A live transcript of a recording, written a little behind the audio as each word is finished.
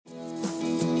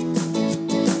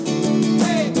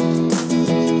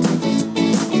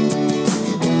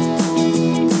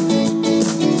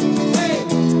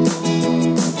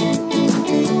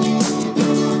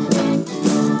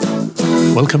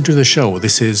Welcome to the show.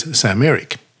 This is Sam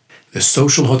Eric, the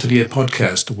Social Hotelier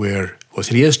podcast where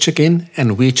hoteliers check in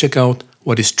and we check out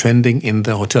what is trending in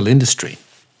the hotel industry.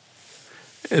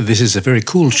 This is a very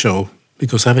cool show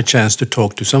because I have a chance to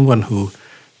talk to someone who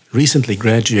recently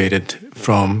graduated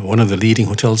from one of the leading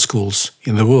hotel schools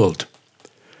in the world.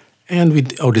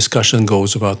 And our discussion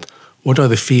goes about what are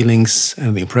the feelings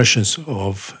and the impressions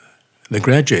of the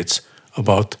graduates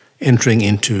about entering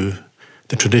into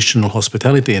the traditional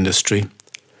hospitality industry,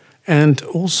 and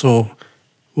also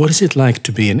what is it like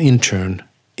to be an intern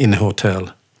in a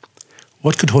hotel?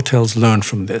 What could hotels learn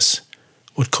from this?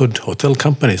 What could hotel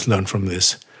companies learn from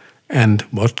this? And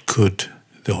what could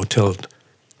the hotel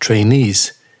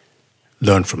trainees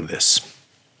learn from this?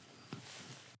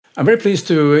 I'm very pleased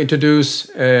to introduce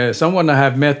someone I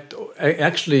have met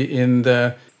actually in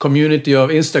the community of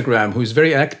Instagram, who is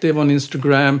very active on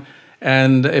Instagram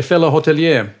and a fellow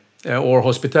hotelier or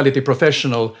hospitality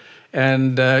professional.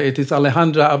 And it is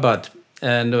Alejandra Abad.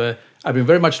 And I've been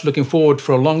very much looking forward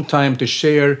for a long time to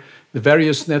share the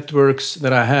various networks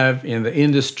that I have in the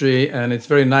industry. And it's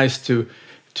very nice to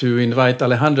invite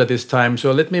Alejandra this time.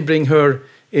 So let me bring her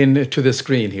in to the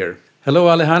screen here. Hello,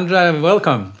 Alejandra,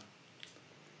 welcome.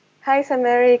 Hi, Sam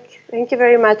Eric. Thank you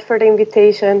very much for the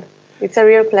invitation. It's a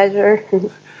real pleasure.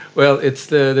 Well, it's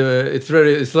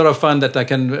a lot of fun that I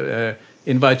can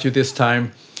invite you this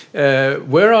time.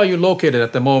 Where are you located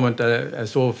at the moment,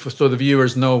 so the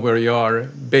viewers know where you are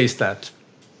based at?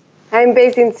 I'm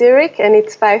based in Zurich, and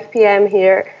it's 5 p.m.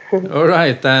 here. All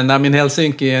right, and I'm in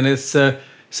Helsinki, and it's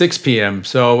 6 p.m.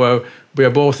 So we are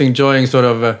both enjoying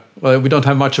well, we don't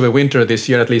have much of a winter this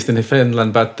year, at least in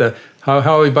Finland, but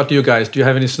how about you guys? Do you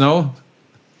have any snow?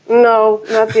 No,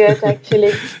 not yet,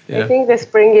 actually. Yeah. I think the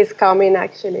spring is coming,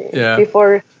 actually. Yeah.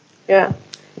 Yeah.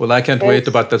 Well, I can't wait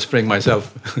about that spring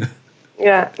myself.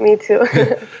 Yeah, me too.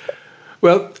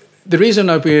 Well, the reason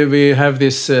that we have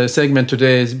this segment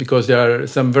today is because there are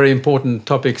some very important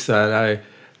topics that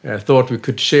I thought we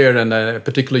could share, and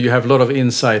particularly you have a lot of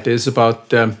insight is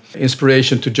about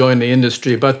inspiration to join the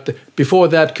industry. But before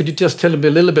that, could you just tell me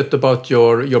a little bit about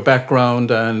your background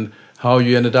and how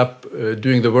you ended up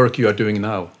doing the work you are doing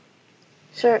now?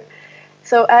 Sure.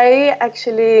 So I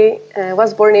actually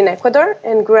was born in Ecuador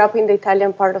and grew up in the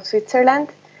Italian part of Switzerland,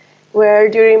 where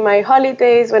during my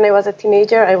holidays, when I was a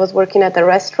teenager, I was working at a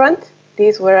restaurant.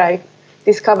 This is where I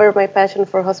discovered my passion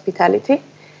for hospitality.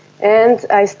 And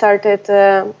I started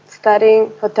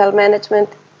studying hotel management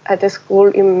at a school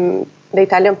in the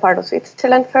Italian part of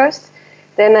Switzerland first.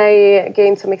 Then I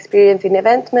gained some experience in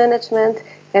event management,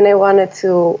 and I wanted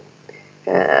to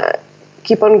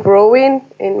keep on growing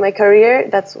in my career.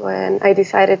 That's when I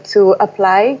decided to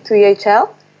apply to EHL.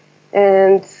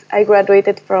 And I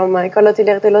graduated from École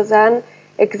Hôtelière de Lausanne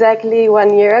exactly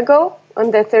 1 year ago,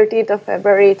 on the 30th of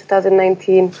February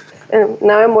 2019. And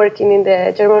now I'm working in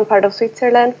the German part of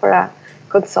Switzerland for a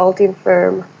consulting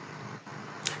firm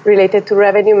related to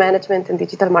revenue management and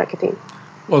digital marketing.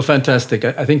 Well, fantastic.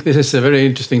 I think this is a very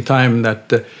interesting time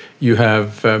that you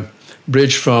have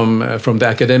bridged from the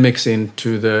academics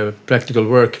into the practical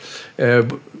work.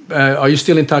 Are you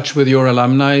still in touch with your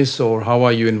alumni, or how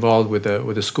are you involved with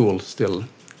the school still?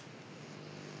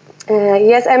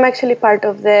 Yes, I'm actually part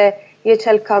of the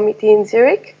EHL committee in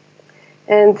Zurich,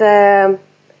 and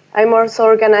I'm also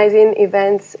organizing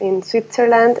events in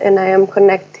Switzerland, and I am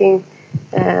connecting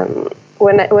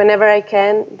whenever I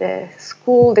can the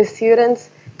school, the students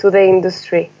to the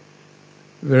industry.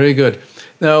 Very good.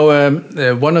 Now,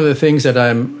 one of the things that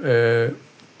I'm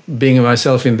being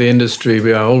myself in the industry,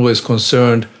 we are always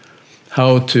concerned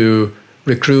how to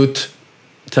recruit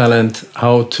talent,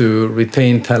 how to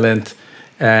retain talent,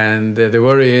 and the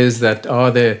worry is that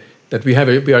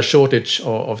we are shortage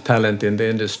of talent in the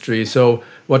industry. So,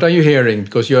 what are you hearing?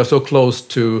 Because you are so close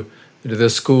to the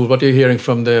school. What are you hearing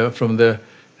from the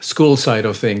school side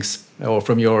of things, or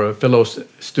from your fellow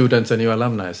students and your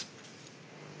alumni?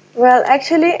 Well,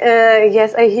 actually,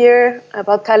 yes, I hear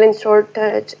about talent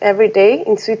shortage every day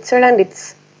in Switzerland.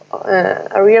 It's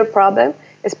a real problem,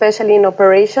 especially in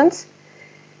operations.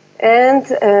 And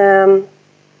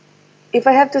if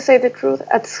I have to say the truth,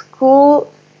 at school,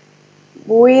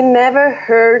 we never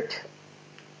heard,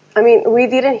 we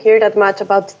didn't hear that much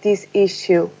about this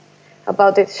issue,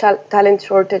 about the talent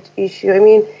shortage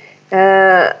issue.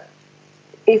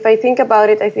 If I think about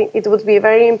it, I think it would be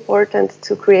very important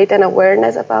to create an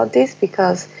awareness about this,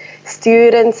 because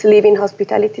students leaving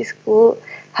hospitality school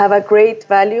have a great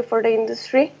value for the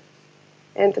industry,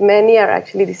 and many are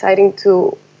actually deciding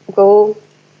to go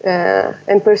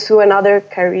and pursue another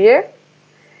career.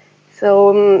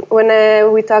 So when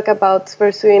we talk about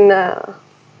pursuing a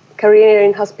career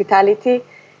in hospitality,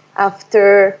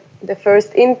 after the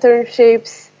first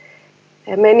internships,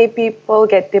 many people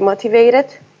get demotivated.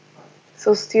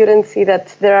 So students see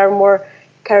that there are more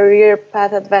career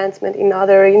path advancement in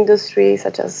other industries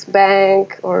such as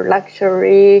bank or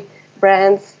luxury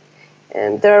brands.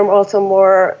 And there are also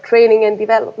more training and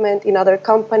development in other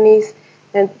companies.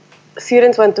 And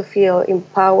students want to feel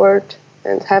empowered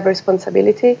and have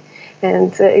responsibility.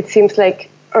 And it seems like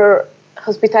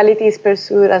hospitality is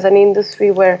pursued as an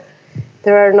industry where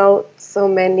there are not so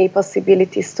many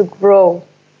possibilities to grow,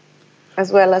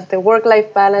 as well as the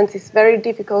work-life balance is very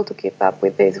difficult to keep up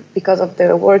with this because of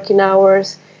the working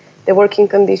hours. The working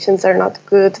conditions are not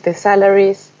good, the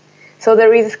salaries. So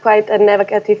there is quite a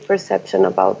negative perception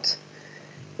about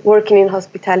working in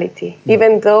hospitality,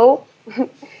 even though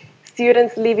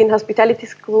students live in hospitality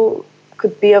school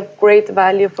could be of great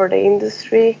value for the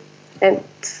industry. And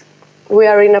we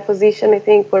are in a position, I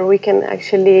think, where we can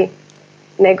actually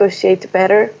negotiate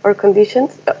better our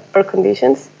conditions,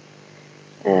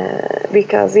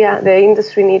 because the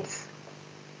industry needs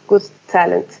good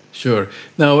talent. Sure.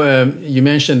 Now you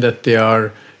mentioned that there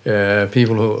are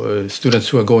students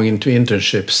who are going into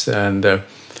internships, and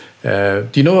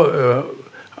do you know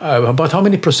about how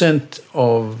many %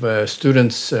 of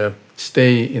students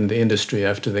stay in the industry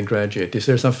after they graduate? Is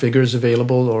there some figures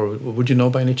available, or would you know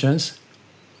by any chance?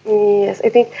 Yes, I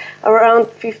think around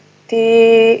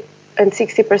 50 and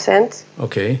 60%.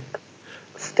 Okay.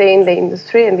 Stay in the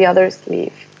industry, and the others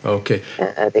leave. Okay.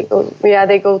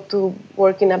 They go to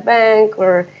work in a bank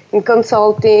or in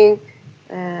consulting,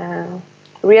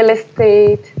 real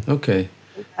estate. Okay.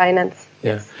 Finance.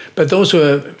 Yeah, Yes. but those who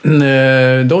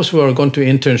are going to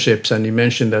internships, and you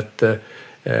mentioned that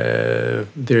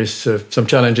there is some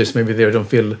challenges. Maybe they don't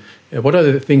feel. What are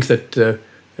the things that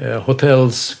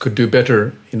hotels could do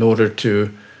better in order to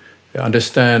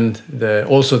understand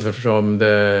also from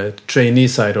the trainee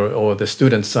side or the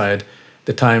student side,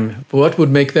 the time? What would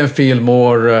make them feel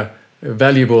more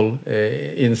valuable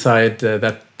inside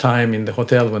that time in the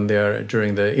hotel when they are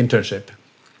during the internship?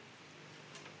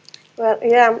 Well,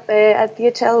 at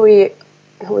THL we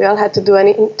all had to do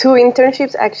 2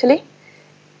 internships actually,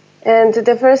 and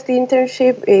the first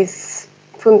internship is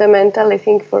fundamental, I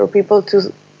think, for people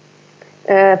to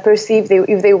perceive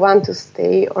if they want to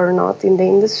stay or not in the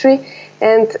industry.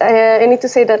 And I need to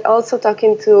say that also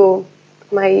talking to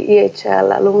my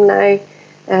EHL alumni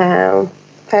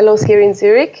fellows here in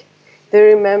Zurich, they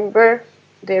remember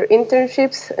their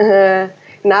internships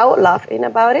now, laughing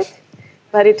about it,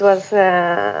 but it was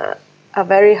a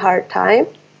very hard time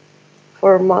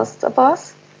for most of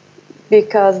us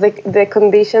because the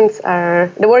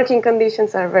working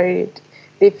conditions are very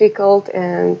difficult,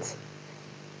 and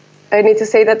I need to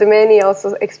say that many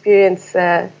also experience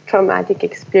traumatic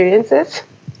experiences.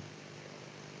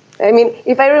 I mean,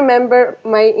 if I remember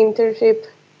my internship,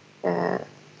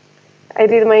 I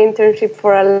did my internship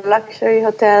for a luxury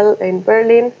hotel in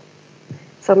Berlin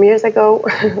some years ago,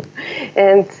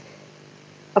 and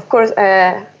of course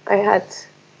I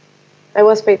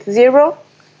was paid 0.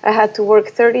 I had to work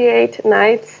 38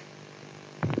 nights,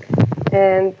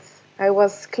 and I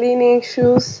was cleaning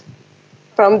shoes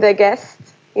from the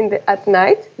guests at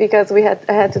night because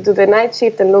I had to do the night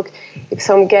shift and look if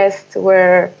some guests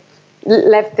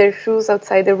left their shoes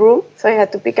outside the room. So I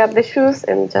had to pick up the shoes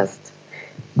and just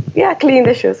clean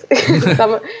the shoes.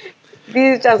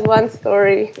 This is just one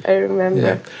story I remember.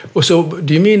 Yeah. Well, so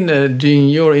do you mean during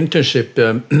your internship,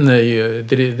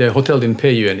 the hotel didn't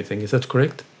pay you anything? Is that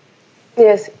correct?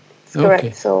 Yes, it's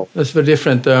correct. So that's very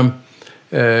different.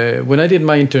 When I did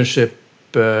my internship,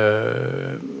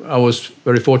 I was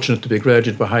very fortunate to be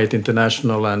graduated by Hyatt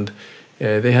International, and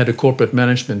they had a corporate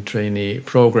management trainee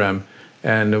program,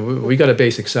 and we got a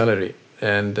basic salary.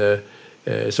 And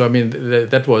so, I mean,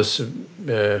 that was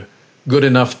good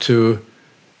enough to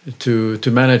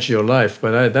manage your life.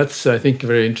 But that's, I think,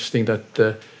 very interesting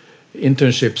that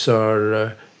internships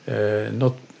are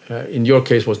not, in your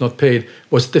case, was not paid.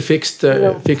 Was it the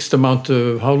fixed amount?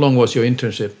 How long was your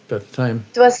internship at the time?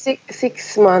 It was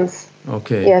 6 months.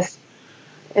 Okay. Yes.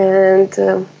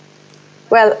 And,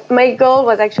 my goal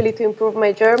was actually to improve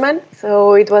my German.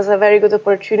 So it was a very good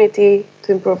opportunity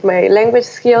to improve my language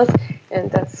skills.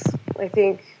 And that's, I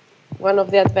think, one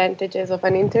of the advantages of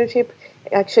an internship.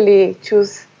 Actually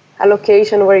choose a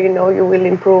location where you will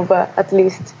improve at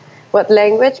least what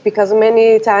language, because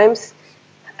many times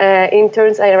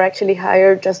interns are actually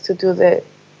hired just to do the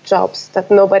jobs that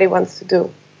nobody wants to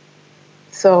do.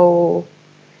 So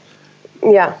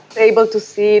able to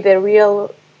see the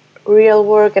real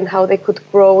work and how they could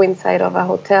grow inside of a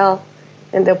hotel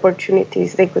and the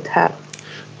opportunities they could have.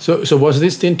 So was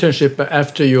this the internship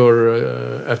after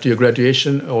your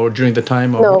graduation or during the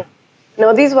time of?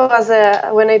 No, this was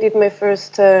when I did my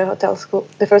first hotel school.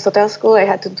 The first hotel school, I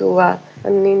had to do an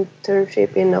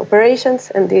internship in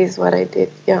operations, and this is what I did.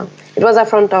 Yeah, it was a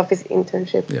front office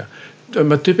internship. Yeah,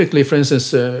 but typically, for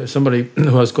instance, somebody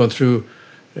who has gone through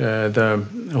the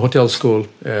hotel school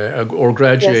or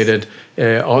graduated,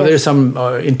 are there some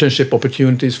internship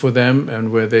opportunities for them,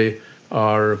 and where they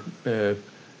are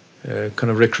kind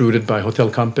of recruited by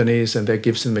hotel companies, and that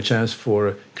gives them a chance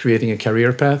for creating a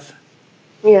career path?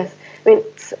 Yes. I mean,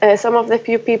 some of the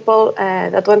few people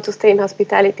that want to stay in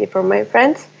hospitality from my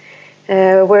friends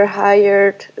were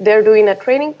hired. They're doing a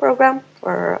training program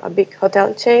for a big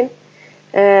hotel chain,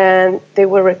 and they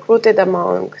were recruited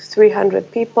among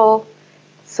 300 people.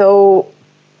 So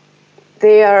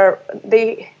they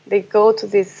go to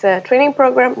this training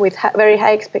program with very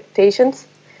high expectations,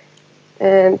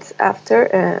 and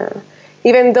after,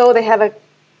 even though they have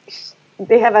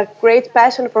a great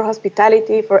passion for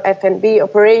hospitality, for F&B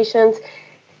operations,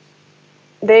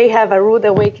 they have a rude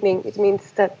awakening. It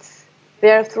means that they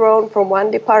are thrown from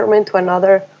one department to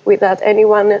another without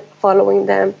anyone following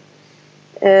them.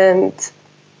 And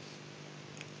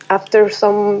after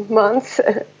some months,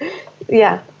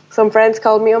 some friends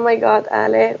called me, "Oh my God,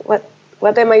 Ale,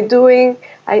 what am I doing?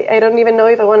 I don't even know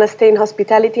if I want to stay in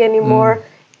hospitality anymore."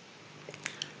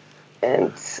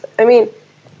 And I mean,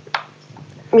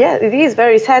 it is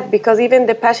very sad, because even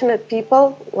the passionate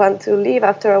people want to leave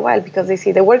after a while because they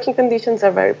see the working conditions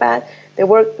are very bad.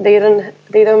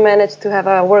 They don't manage to have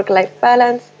a work-life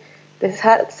balance. The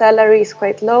salary is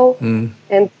quite low,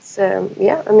 and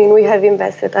we have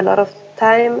invested a lot of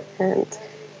time and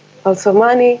also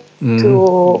money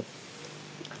to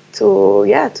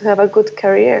have a good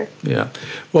career. Yeah,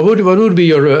 what would be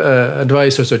your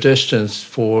advice or suggestions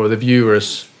for the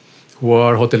viewers who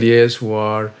are hoteliers, who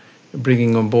are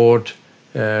bringing on board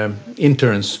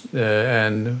interns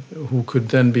and who could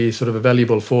then be sort of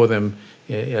valuable for them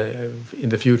in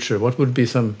the future? What would be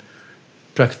some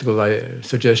practical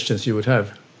suggestions you would have?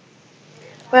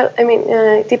 Well, I mean,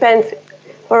 it depends.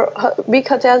 For big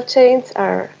hotel chains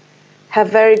have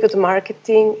very good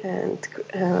marketing and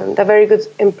a very good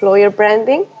employer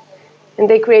branding, and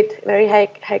they create very high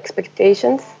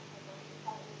expectations.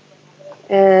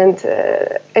 And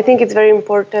I think it's very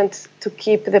important to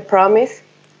keep the promise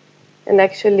and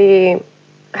actually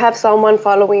have someone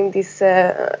following these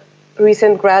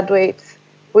recent graduates.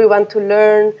 We want to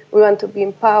learn, we want to be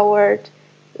empowered,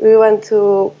 we want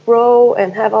to grow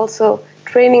and have also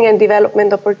training and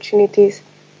development opportunities.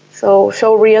 So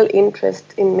show real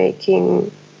interest in making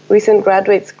recent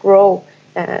graduates grow.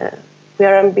 We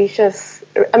are ambitious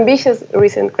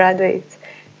recent graduates,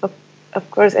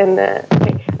 of course, and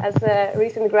as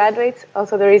recent graduates,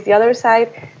 also there is the other side.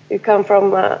 You come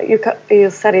from, you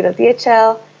studied at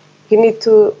TSHS. You need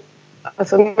to,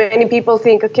 so many people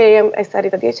think, okay, I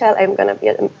studied at TSHS, I'm going to be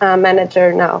a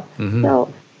manager now. No,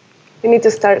 you need to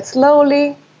start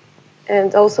slowly,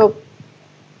 and also,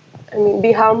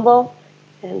 be humble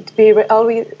and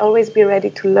always be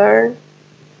ready to learn.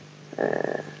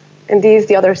 And this is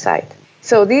the other side.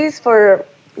 So this is for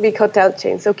big hotel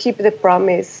chains. So keep the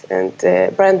promise and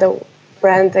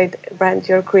brand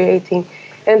you're creating.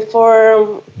 And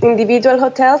for individual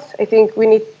hotels, I think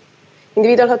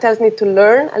individual hotels need to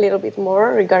learn a little bit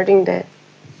more regarding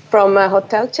from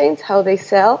hotel chains, how they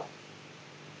sell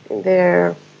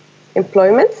their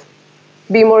employments.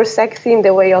 Be more sexy in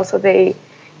the way also they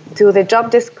do the job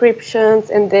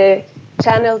descriptions and the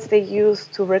channels they use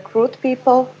to recruit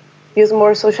people. Use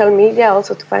more social media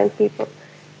also to find people.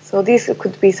 So these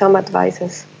could be some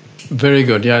advices. Very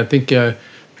good. Yeah, I think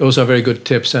those are very good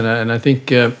tips, and I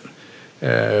think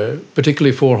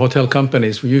particularly for hotel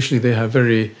companies, usually they have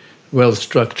very well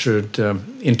structured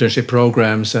internship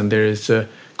programs, and there is a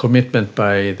commitment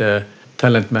by the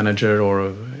talent manager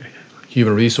or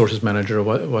human resources manager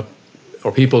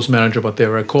or people's manager, what they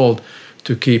were called,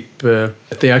 to keep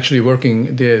they actually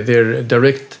working. Their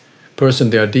direct person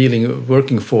they are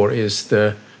working for is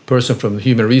the person from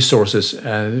human resources,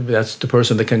 and that's the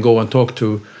person they can go and talk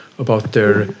to about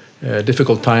their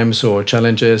difficult times or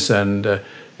challenges, and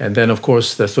then of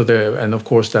course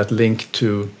that link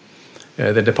to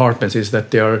the departments is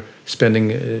that they are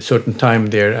spending a certain time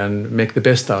there and make the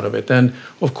best out of it. And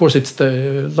of course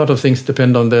a lot of things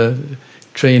depend on the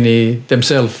trainee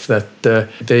themselves, that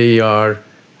they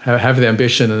have the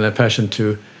ambition and the passion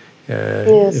to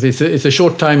yes. It's a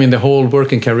short time in the whole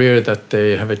working career that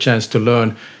they have a chance to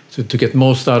learn, to get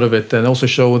most out of it, and also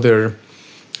show their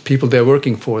people they're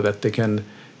working for that they can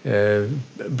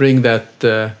bring that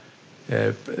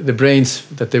the brains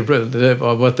that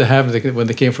or what they have when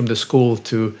they came from the school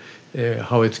to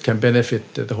how it can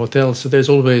benefit the hotel. So there's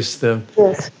always the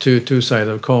two sides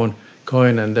of coin,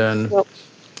 and then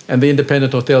and the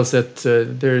independent hotels that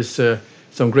there's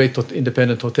some great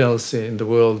independent hotels in the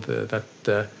world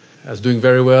that is doing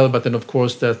very well. But then of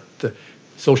course that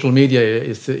social media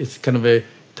is kind of a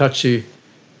touchy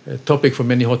topic for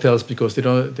many hotels because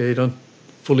they don't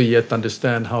fully yet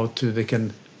understand how they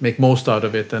can make most out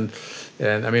of it. And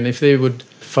I mean, if they would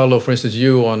follow, for instance,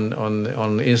 you on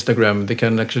Instagram, they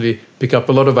can actually pick up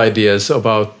a lot of ideas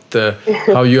about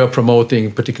how you are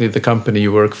promoting, particularly the company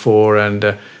you work for, and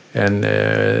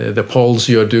the polls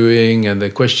you're doing, and the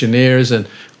questionnaires, and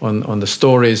on the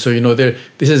stories. So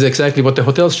this is exactly what the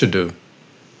hotels should do.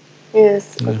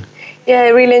 Yes. Yeah, I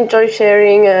really enjoy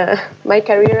sharing my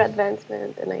career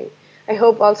advancement, and I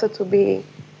hope also to be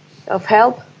of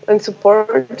help and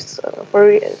support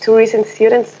to recent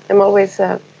students. I'm always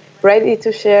ready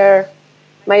to share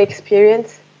my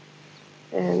experience.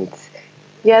 And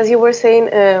yeah, as you were saying,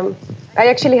 I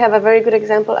actually have a very good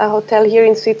example, a hotel here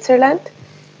in Switzerland,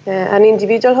 an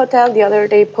individual hotel. The other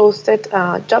day posted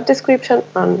a job description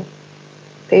on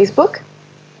Facebook,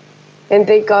 and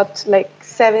they got like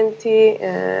 70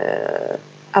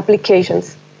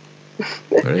 applications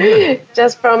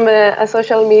just from a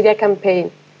social media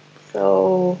campaign.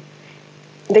 So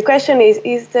the question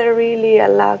is there really a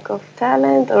lack of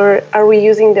talent, or are we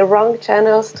using the wrong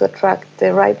channels to attract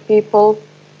the right people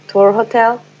to our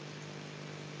hotel?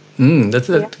 That's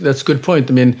a good point.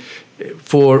 I mean,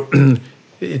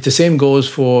 the same goes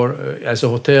for as a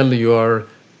hotel. You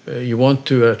want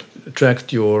to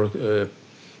attract your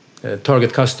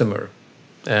target customer,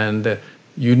 and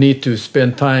you need to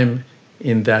spend time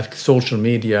in that social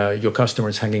media your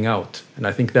customers hanging out. And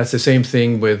I think that's the same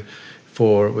thing with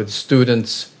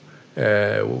students.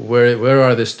 Where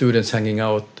are the students hanging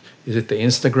out? Is it the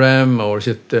Instagram, or is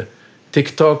it the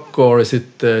TikTok, or is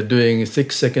it doing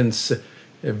 6 seconds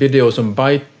videos on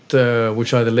Byte,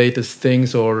 which are the latest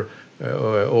things, or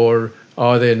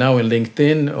are they now in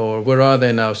LinkedIn, or where are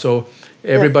they now? So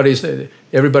everybody's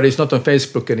not on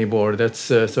Facebook anymore. That's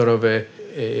sort of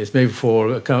it's maybe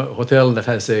for a hotel that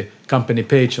has a company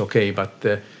page, okay, but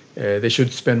they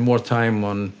should spend more time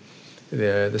on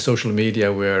the social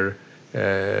media where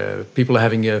people are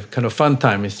having a kind of fun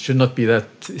time. It should not be that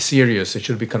serious. It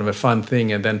should be kind of a fun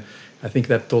thing, and then I think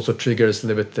that also triggers a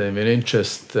little bit of an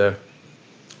interest for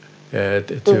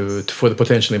the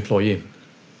potential employee.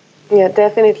 Yeah,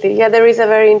 definitely. Yeah, there is a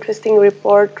very interesting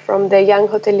report from the Young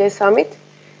Hotelier Summit,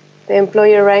 the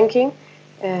employer ranking,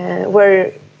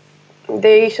 where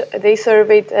they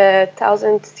surveyed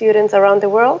 1,000 students around the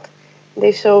world.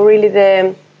 They show really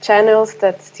the channels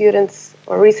that students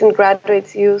or recent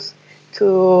graduates use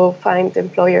to find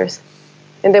employers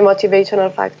and the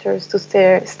motivational factors to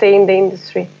stay in the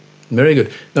industry. Very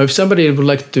good. Now, if somebody would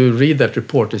like to read that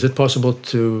report, is it possible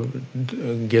to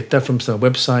get that from some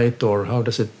website, or how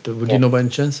does it? Would you know by any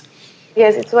chance?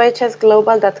 Yes, it's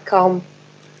yhsglobal.com.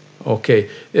 Okay.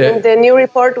 And the new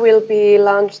report will be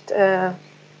launched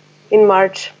in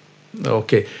March.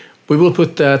 Okay. We will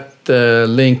put that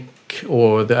link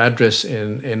or the address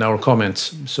in our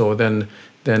comments, so then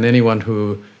anyone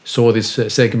who saw this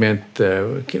segment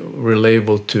will be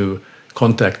able to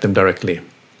contact them directly.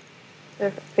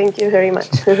 Thank you very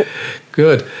much.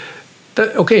 Good.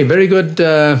 Okay, very good,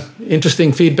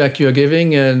 interesting feedback you are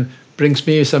giving, and brings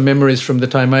me some memories from the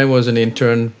time I was an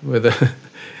intern with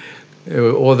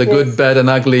all the good, bad, and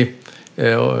ugly.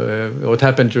 What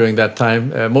happened during that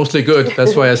time? Mostly good.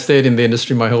 That's why I stayed in the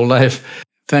industry my whole life.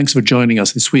 Thanks for joining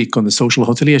us this week on the Social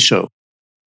Hotelier Show.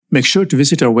 Make sure to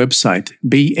visit our website,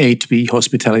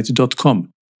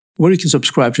 b8bhospitality.com, where you can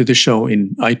subscribe to the show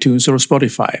in iTunes or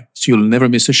Spotify, so you'll never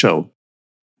miss a show.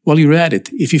 While you're at it,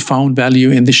 if you found value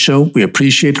in this show, we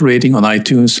appreciate a rating on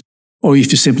iTunes, or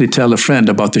if you simply tell a friend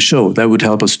about the show, that would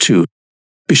help us too.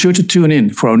 Be sure to tune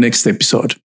in for our next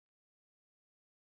episode.